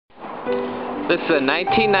This is a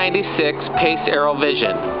 1996 Pace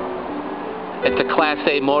AeroVision. It's a Class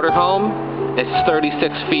A motorhome. It's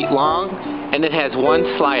 36 feet long, and it has one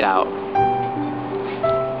slide out.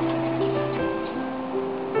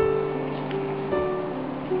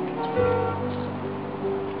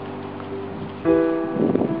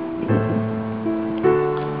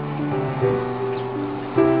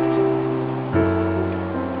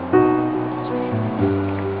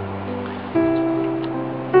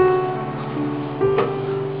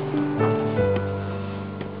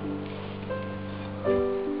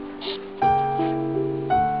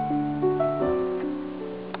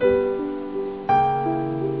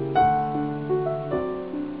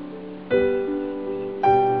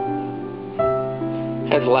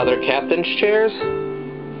 Has leather captain's chairs,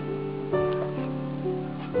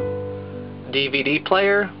 DVD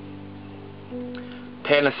player,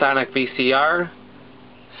 Panasonic VCR,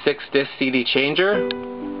 6-disc CD changer,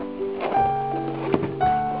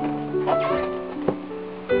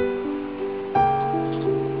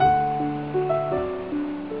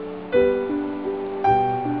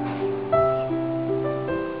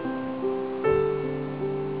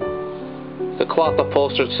 the cloth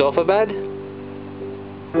upholstered sofa bed,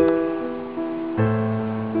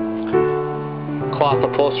 cloth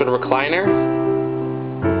upholstered recliner,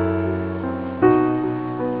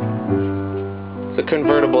 the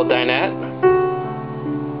convertible dinette,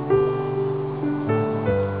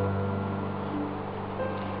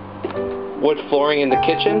 wood flooring in the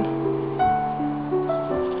kitchen,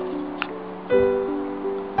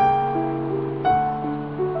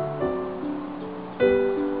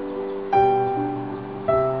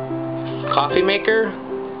 coffee maker,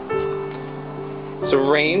 it's a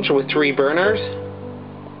range with 3 burners,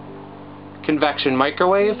 convection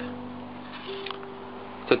microwave,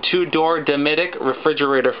 it's a 2-door Dometic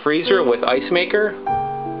refrigerator freezer with ice maker,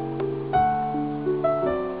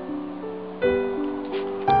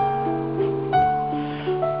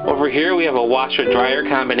 over here we have a washer dryer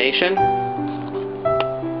combination,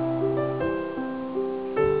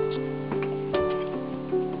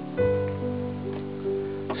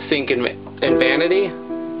 sink and vanity,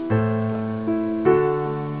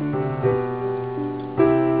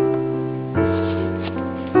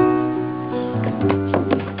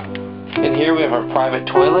 and here we have our private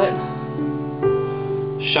toilet,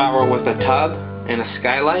 shower with a tub and a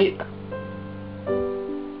skylight,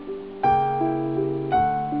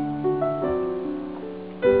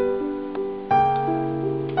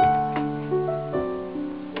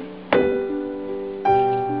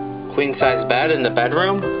 queen size bed in the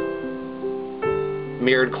bedroom,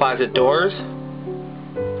 mirrored closet doors,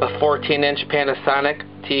 a 14-inch Panasonic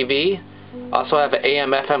TV, also have an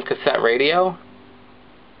AM/FM cassette radio,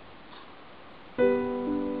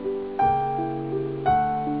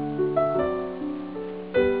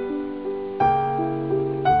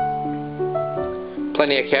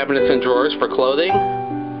 plenty of cabinets and drawers for clothing,